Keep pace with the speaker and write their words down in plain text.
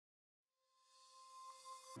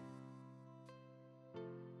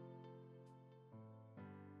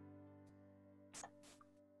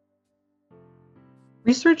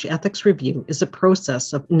Research ethics review is a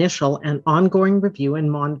process of initial and ongoing review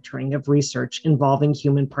and monitoring of research involving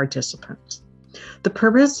human participants. The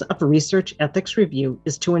purpose of a research ethics review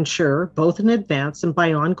is to ensure, both in advance and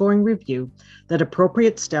by ongoing review, that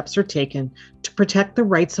appropriate steps are taken to protect the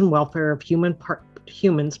rights and welfare of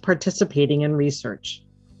humans participating in research.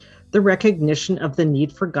 The recognition of the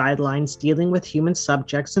need for guidelines dealing with human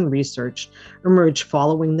subjects in research emerged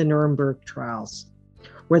following the Nuremberg trials,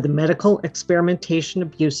 where the medical experimentation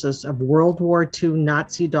abuses of World War II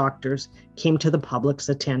Nazi doctors came to the public's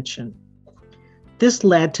attention. This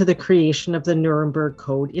led to the creation of the Nuremberg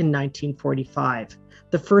Code in 1945,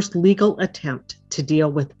 the first legal attempt to deal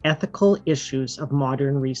with ethical issues of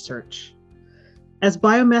modern research. As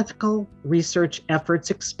biomedical research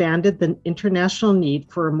efforts expanded, the international need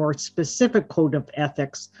for a more specific code of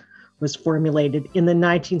ethics was formulated in the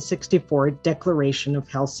 1964 Declaration of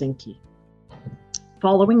Helsinki.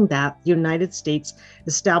 Following that, the United States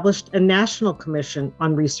established a National Commission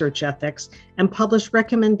on Research Ethics and published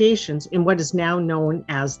recommendations in what is now known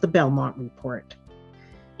as the Belmont Report.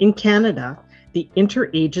 In Canada, the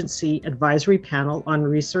Interagency Advisory Panel on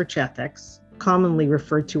Research Ethics, commonly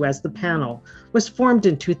referred to as the panel, was formed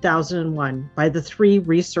in 2001 by the three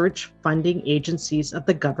research funding agencies of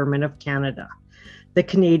the Government of Canada: the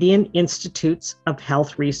Canadian Institutes of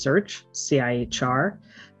Health Research, CIHR,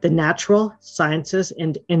 the Natural Sciences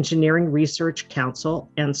and Engineering Research Council,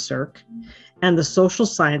 NSERC, and the Social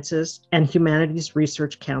Sciences and Humanities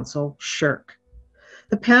Research Council, SSHRC.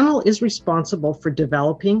 The panel is responsible for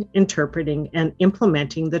developing, interpreting, and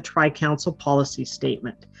implementing the Tri-Council Policy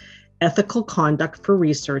Statement, Ethical Conduct for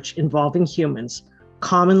Research Involving Humans,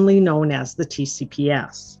 commonly known as the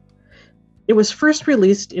TCPS. It was first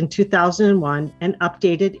released in 2001 and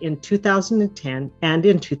updated in 2010 and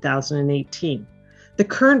in 2018. The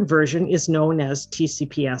current version is known as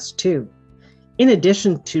TCPS-2. In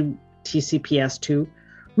addition to TCPS-2,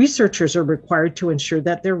 researchers are required to ensure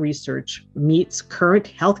that their research meets current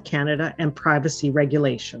Health Canada and privacy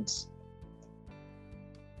regulations.